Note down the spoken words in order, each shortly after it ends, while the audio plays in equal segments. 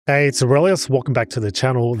Hey, it's Aurelius. Welcome back to the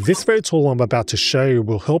channel. This very tool I'm about to show you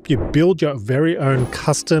will help you build your very own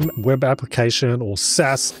custom web application or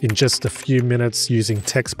SaaS in just a few minutes using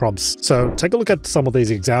text prompts. So take a look at some of these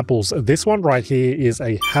examples. This one right here is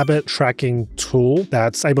a habit tracking tool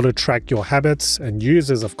that's able to track your habits, and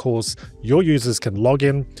users, of course, your users can log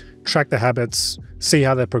in, track the habits, see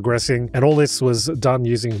how they're progressing, and all this was done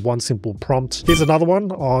using one simple prompt. Here's another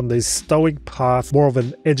one on the Stoic Path, more of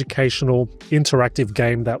an educational interactive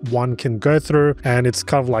game that one can go through, and it's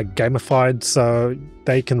kind of like gamified, so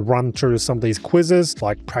they can run through some of these quizzes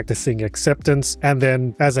like practicing acceptance, and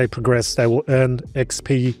then as they progress they will earn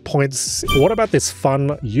XP points. What about this fun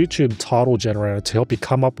YouTube title generator to help you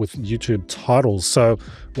come up with YouTube titles? So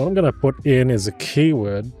what I'm going to put in is a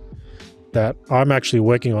keyword that I'm actually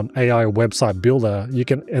working on AI website builder. You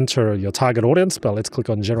can enter your target audience, but let's click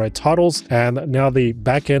on generate titles. And now the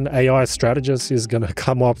backend AI strategist is going to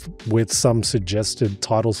come up with some suggested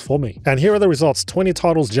titles for me. And here are the results. 20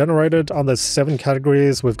 titles generated under 7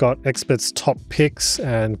 categories. We've got experts top picks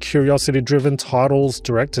and curiosity driven titles,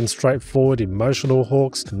 direct and straightforward, emotional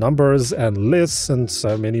hooks, numbers and lists, and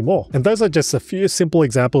so many more. And those are just a few simple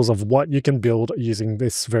examples of what you can build using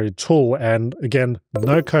this very tool. And again,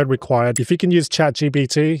 no code required. If you can use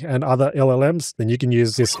ChatGPT and other LLMs, then you can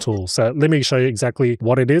use this tool. So let me show you exactly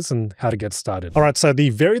what it is and how to get started. All right, so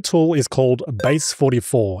the very tool is called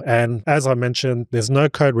Base44. And as I mentioned, there's no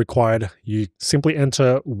code required. You simply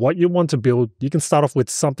enter what you want to build. You can start off with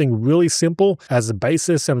something really simple as a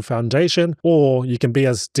basis and foundation, or you can be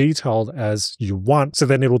as detailed as you want. So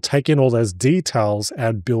then it'll take in all those details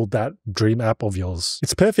and build that dream app of yours.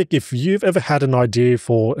 It's perfect if you've ever had an idea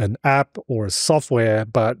for an app or a software,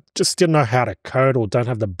 but just didn't know how to code or don't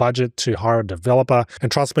have the budget to hire a developer.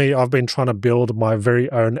 And trust me, I've been trying to build my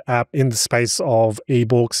very own app in the space of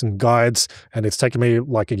ebooks and guides, and it's taken me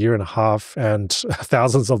like a year and a half and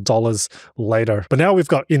thousands of dollars later. But now we've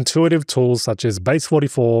got intuitive tools such as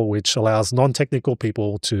Base44, which allows non-technical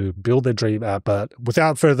people to build their dream app. But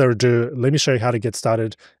without further ado, let me show you how to get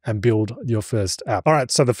started and build your first app. All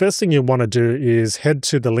right, so the first thing you want to do is head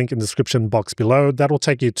to the link in the description box below. That'll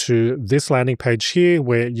take you to this landing page here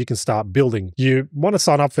where you can start building. You want to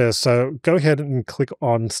sign up first, so go ahead and click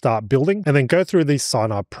on start building and then go through the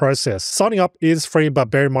sign up process. Signing up is free, but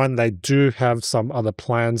bear in mind they do have some other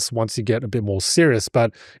plans once you get a bit more serious.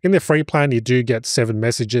 But in the free plan, you do get 7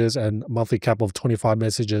 messages and monthly cap of 25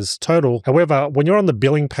 messages total. However, when you're on the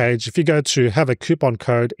billing page, if you go to have a coupon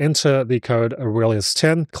code, enter the code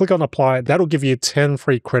Aurelius10, click on apply. That'll give you 10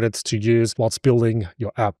 free credits to use whilst building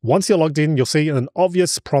your app. Once you're logged in, you'll see an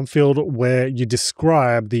obvious prompt field where you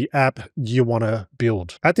describe the app you want to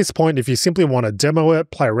build. At this point, if you simply want to demo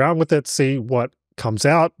it, play around with it, see what comes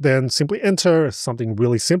out, then simply enter something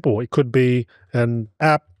really simple. It could be an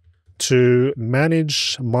app to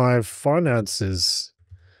manage my finances.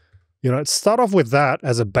 Start off with that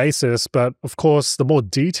as a basis, but of course, the more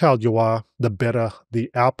detailed you are, the better the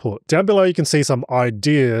output. Down below, you can see some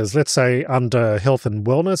ideas. Let's say under health and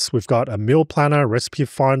wellness, we've got a meal planner, recipe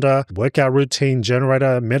finder, workout routine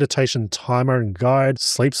generator, meditation timer and guide,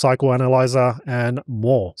 sleep cycle analyzer, and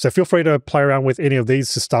more. So feel free to play around with any of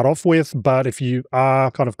these to start off with. But if you are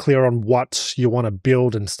kind of clear on what you want to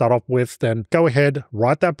build and start off with, then go ahead,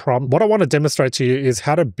 write that prompt. What I want to demonstrate to you is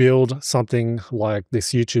how to build something like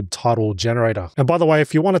this YouTube title generator. And by the way,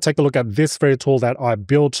 if you want to take a look at this very tool that I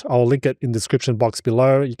built, I'll link it in the description box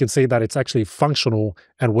below. You can see that it's actually functional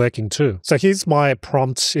and working too. So here's my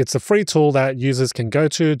prompt. It's a free tool that users can go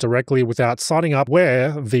to directly without signing up,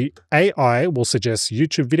 where the AI will suggest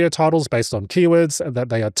YouTube video titles based on keywords that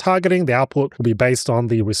they are targeting. The output will be based on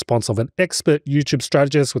the response of an expert YouTube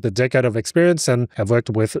strategist with a decade of experience and have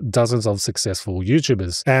worked with dozens of successful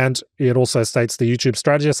YouTubers. And it also states the YouTube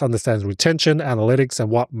strategist understands retention, analytics, and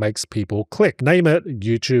what makes people click. Name it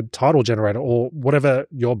YouTube title generator or whatever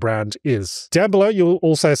your brand is. Down below, you'll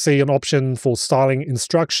also see an option for styling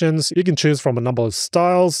instructions. You can choose from a number of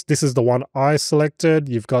styles. This is the one I selected.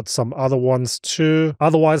 You've got some other ones too.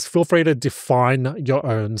 Otherwise, feel free to define your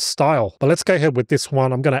own style. But let's go ahead with this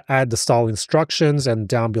one. I'm going to add the style instructions, and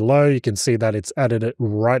down below, you can see that it's added it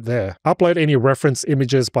right there. Upload any reference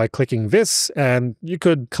images by clicking this, and you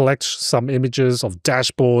could collect some images of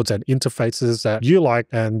dashboards and interfaces that you like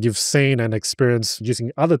and you've seen and experienced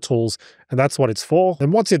using other tools, and that's what it's for.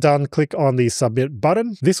 And once you're done, click on the submit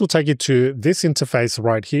button. This will take you to this interface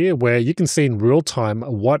right here where you can see in real time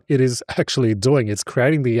what it is actually doing. It's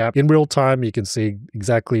creating the app in real time. You can see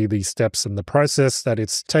exactly the steps and the process that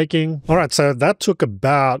it's taking. All right, so that took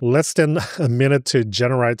about less than a minute to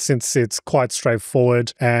generate since it's quite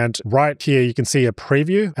straightforward. And right here, you can see a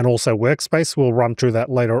preview and also workspace. We'll run through that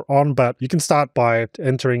later on, but you can start by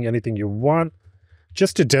entering anything you want,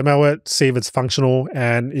 just to demo it, see if it's functional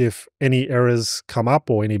and if any errors come up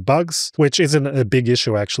or any bugs, which isn't a big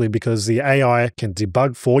issue actually, because the AI can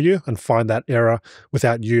debug for you and find that error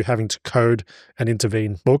without you having to code and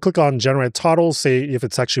intervene. We'll click on generate titles, see if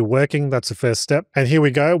it's actually working. That's the first step. And here we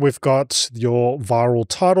go. We've got your viral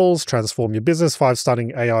titles, transform your business, 5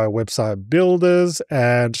 stunning AI website builders,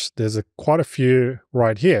 and there's quite a few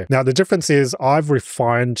right here. Now, the difference is I've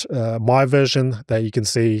refined my version that you can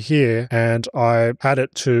see here, and I had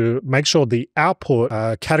it to make sure the output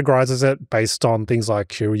categorizes it based on things like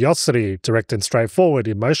curiosity, direct and straightforward,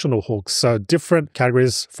 emotional hooks. So different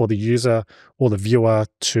categories for the user or the viewer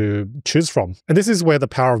to choose from. And this is where the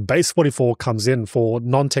power of Base44 comes in for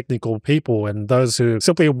non-technical people and those who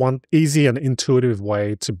simply want easy and intuitive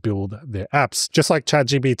way to build their apps. Just like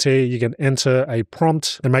ChatGPT, you can enter a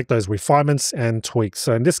prompt and make those refinements and tweaks.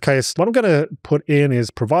 So in this case, what I'm going to put in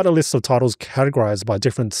is provide a list of titles categorized by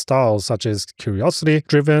different styles, such as curiosity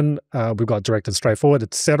driven, we've got direct and straightforward,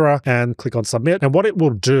 etc. And click on submit. And what it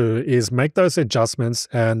will do is make those adjustments,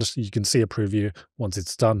 and you can see a preview once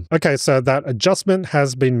it's done. Okay, so that adjustment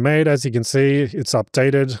has been made. As you can see, it's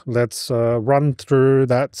updated. Let's run through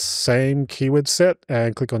that same keyword set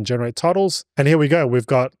and click on generate titles. And here we go. We've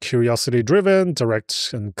got curiosity driven,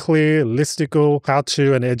 direct and clear, listicle, how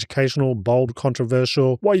to and educational, bold,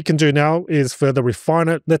 controversial. What you can do now is further refine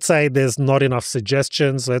it. Let's say there's not enough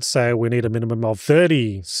suggestions. Let's say we need a minimum of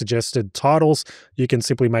 30 suggested titles. You can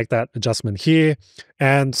simply make that adjustment here.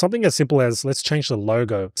 And something as simple as let's change the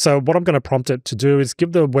logo. So what I'm going to prompt it to do is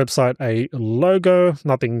give the website a logo,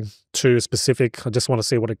 nothing too specific. I just want to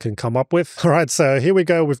see what it can come up with. All right, so here we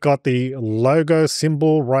go. We've got the logo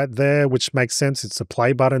symbol right there, which makes sense. It's a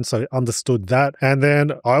play button, so it understood that. And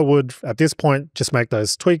then I would, at this point, just make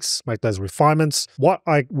those tweaks, make those refinements. What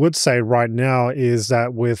I would say right now is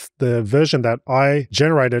that with the version that I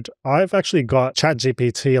generated, I've actually got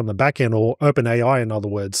ChatGPT on the back end, or OpenAI in other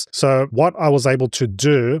words. So what I was able to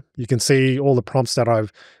do, you can see all the prompts that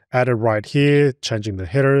I've added right here, changing the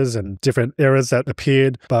headers and different errors that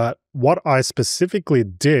appeared. But what I specifically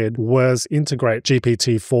did was integrate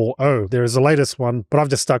GPT-4o. There is a latest one, but I've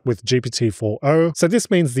just stuck with GPT-4o. So this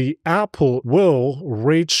means the output will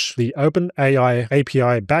reach the OpenAI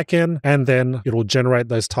API backend, and then it'll generate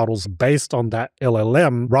those titles based on that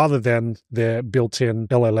LLM rather than their built-in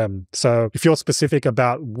LLM. So if you're specific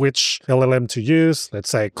about which LLM to use, let's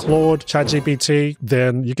say Claude, ChatGPT,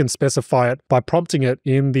 then you can specify it by prompting it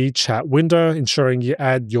in the chat window, ensuring you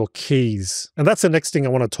add your keys. And that's the next thing I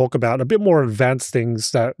want to talk about, a bit more advanced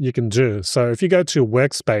things that you can do. So if you go to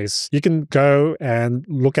Workspace, you can go and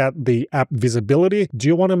look at the app visibility. Do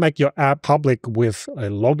you want to make your app public with a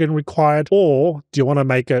login required, or do you want to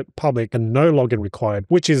make it public and no login required,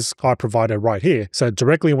 which is I provided right here. So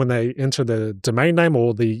directly when they enter the domain name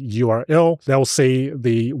or the URL, they'll see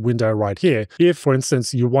the window right here. If, for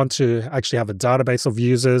instance, you want to actually have a database of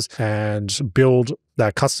users and build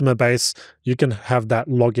that customer base, you can have that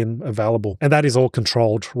login available. And that is all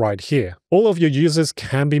controlled right here. All of your users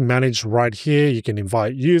can be managed right here. You can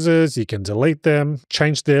invite users, you can delete them,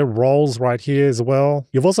 change their roles right here as well.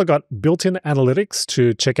 You've also got built-in analytics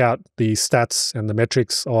to check out the stats and the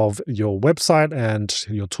metrics of your website and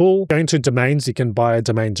your tool. Going to domains, you can buy a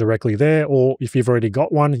domain directly there, or if you've already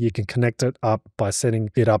got one, you can connect it up by setting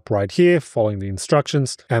it up right here, following the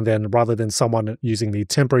instructions. And then rather than someone using the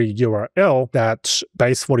temporary URL that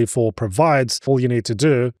Base44 provides, all you need to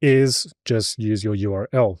do is just use your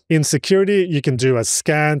URL. In security, you can do a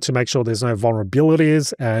scan to make sure there's no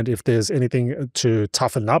vulnerabilities, and if there's anything to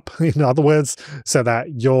toughen up, in other words, so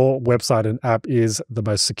that your website and app is the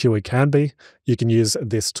most secure it can be, you can use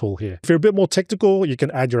this tool here. If you're a bit more technical, you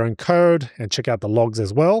can add your own code and check out the logs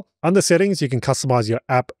as well. Under settings, you can customize your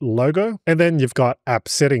app logo, and then you've got app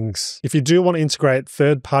settings. If you do want to integrate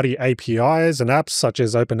third-party APIs and apps such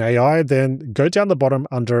as OpenAI, then go down the bottom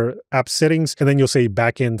under app settings, and then you'll see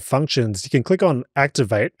backend functions. You can click on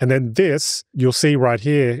activate, and then this you'll see right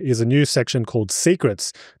here is a new section called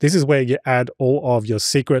secrets. This is where you add all of your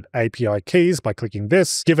secret API keys by clicking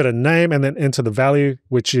this, give it a name, and then enter the value,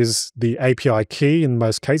 which is the API by key in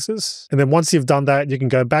most cases. And then once you've done that, you can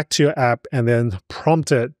go back to your app and then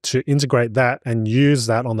prompt it to integrate that and use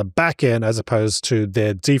that on the back end as opposed to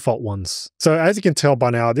their default ones. So as you can tell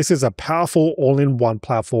by now, this is a powerful all-in-one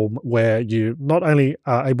platform where you not only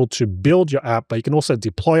are able to build your app, but you can also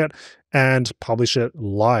deploy it and publish it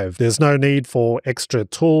live. There's no need for extra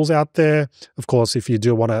tools out there. Of course, if you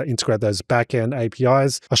do want to integrate those backend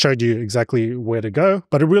APIs, I showed you exactly where to go,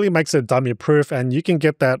 but it really makes it dummy proof and you can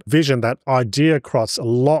get that vision, that idea across a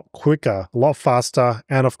lot quicker, a lot faster,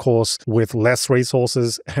 and of course, with less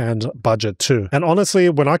resources and budget too. And honestly,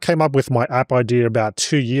 when I came up with my app idea about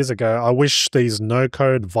 2 years ago, I wish these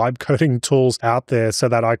no-code vibe coding tools out there so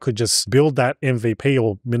that I could just build that MVP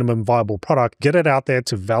or minimum viable product, get it out there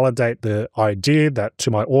to validate the idea that to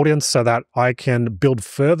my audience so that I can build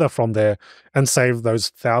further from there and save those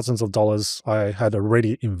thousands of dollars I had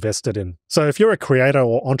already invested in. So if you're a creator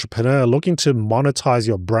or entrepreneur looking to monetize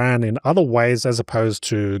your brand in other ways as opposed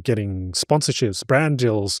to getting sponsorships, brand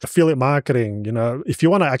deals, affiliate marketing, if you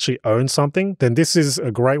want to actually own something, then this is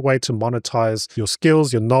a great way to monetize your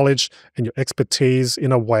skills, your knowledge, and your expertise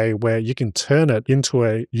in a way where you can turn it into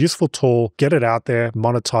a useful tool, get it out there,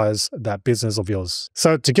 monetize that business of yours.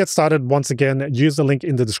 So to get started, once again, use the link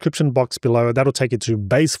in the description box below. That'll take you to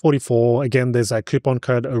Base44. Again, there's a coupon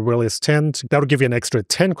code Aurelius10. That'll give you an extra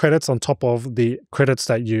 10 credits on top of the credits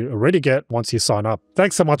that you already get once you sign up.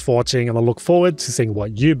 Thanks so much for watching, and I look forward to seeing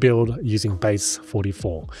what you build using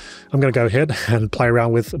Base44. I'm going to go ahead and play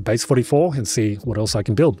around with Base44 and see what else I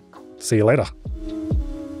can build. See you later.